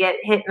leave, they get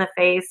hit in the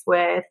face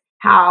with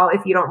how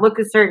if you don't look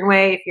a certain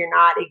way, if you're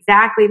not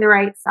exactly the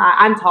right size.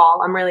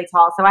 I'm really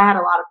tall. So I had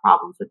a lot of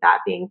problems with that,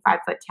 being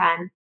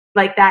 5'10".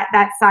 Like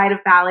that side of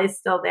ballet is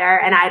still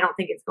there. And I don't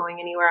think it's going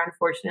anywhere,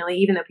 unfortunately,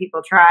 even though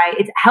people try.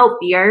 It's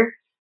healthier,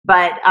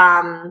 but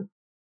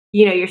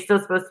you're still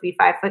supposed to be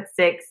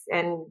 5'6"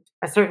 and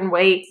a certain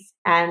weight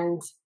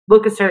and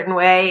look a certain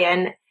way.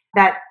 And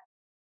that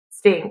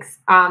stinks.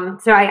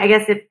 So I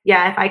guess if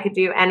I could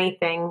do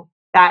anything,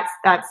 that's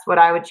what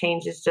I would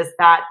change, is just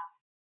that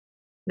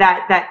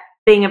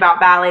thing about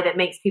ballet that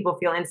makes people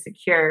feel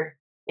insecure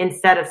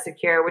instead of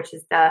secure, which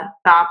is the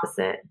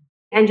opposite.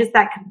 And just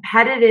that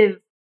competitive,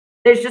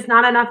 there's just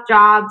not enough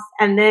jobs.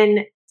 And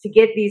then to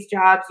get these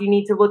jobs, you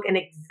need to look an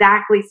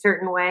exactly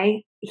certain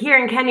way. Here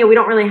in Kenya, we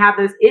don't really have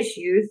those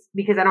issues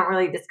because I don't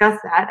really discuss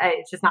that.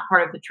 It's just not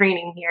part of the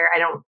training here. I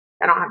don't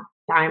have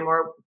time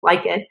or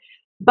like it.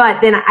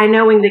 But then I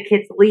know when the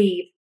kids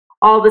leave,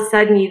 all of a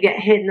sudden you get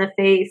hit in the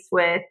face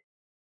with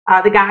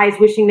the guys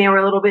wishing they were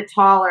a little bit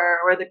taller,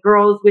 or the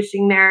girls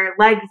wishing their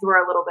legs were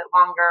a little bit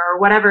longer,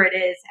 or whatever it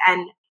is.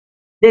 And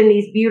then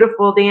these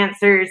beautiful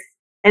dancers,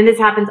 and this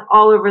happens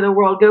all over the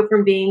world, go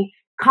from being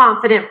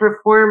confident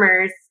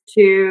performers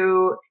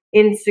to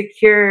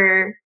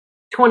insecure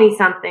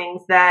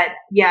 20-somethings that,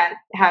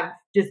 have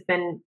just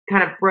been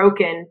kind of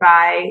broken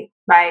by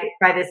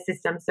this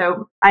system.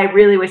 So I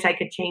really wish I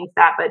could change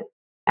that, but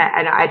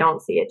I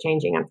don't see it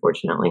changing,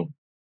 unfortunately.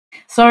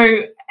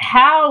 So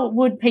how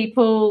would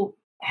people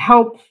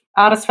help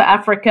Artists for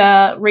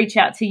Africa reach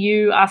out to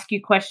you, ask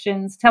you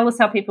questions? Tell us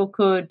how people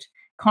could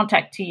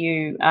contact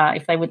you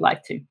if they would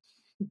like to.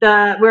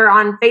 We're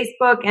on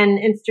Facebook and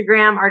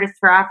Instagram, Artists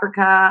for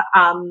Africa.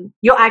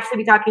 You'll actually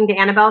be talking to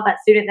Annabelle, that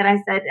student that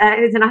I said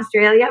is in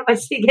Australia, but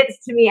she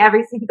gets to me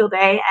every single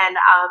day. And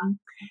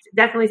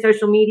definitely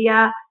social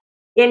media.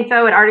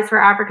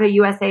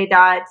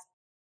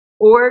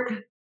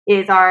 info@artistsforafricausa.org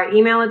is our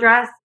email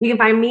address. You can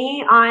find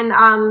me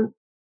on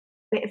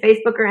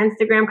Facebook or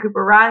Instagram,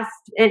 Cooper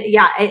Rust. And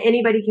yeah,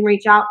 anybody can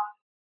reach out.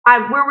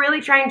 We're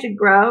really trying to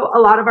grow. A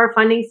lot of our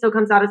funding still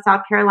comes out of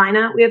South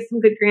Carolina. We have some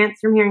good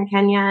grants from here in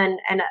Kenya and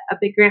a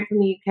big grant from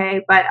the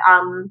UK. But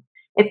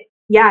if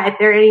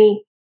there are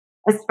any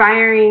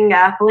aspiring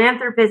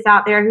philanthropists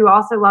out there who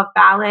also love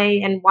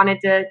ballet and wanted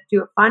to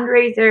do a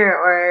fundraiser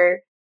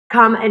or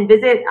come and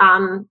visit,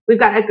 we've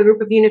got a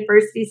group of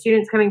university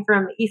students coming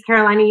from East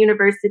Carolina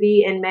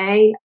University in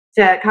May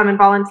to come and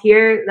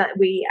volunteer.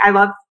 I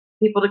love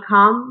people to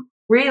come.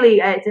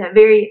 Really, it's a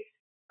very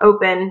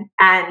open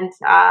and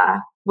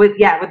would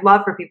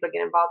love for people to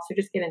get involved. So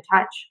just get in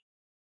touch.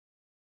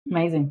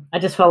 Amazing. I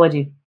just followed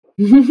you.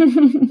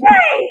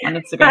 Yay! On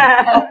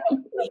Instagram.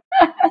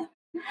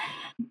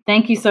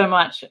 Thank you so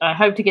much. I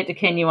hope to get to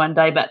Kenya one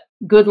day, but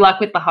good luck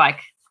with the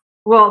hike.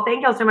 Well,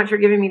 thank y'all so much for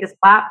giving me this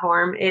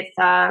platform.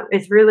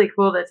 It's really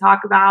cool to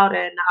talk about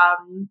and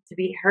to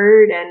be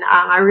heard, and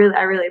I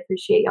really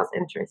appreciate y'all's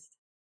interest.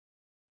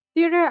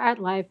 Theater Art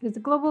Life is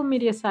a global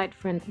media site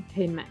for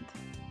entertainment.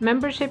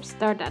 Memberships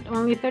start at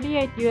only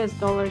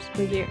 $38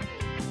 per year.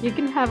 You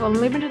can have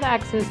unlimited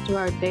access to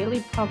our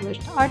daily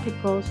published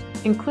articles,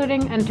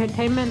 including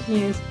entertainment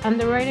news and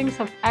the writings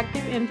of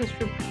active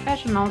industry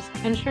professionals,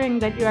 ensuring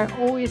that you are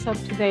always up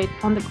to date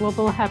on the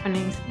global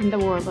happenings in the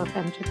world of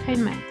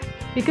entertainment.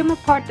 Become a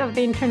part of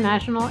the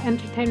international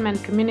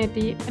entertainment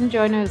community and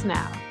join us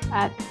now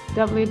at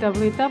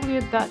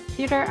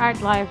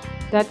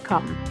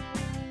www.theaterartlife.com.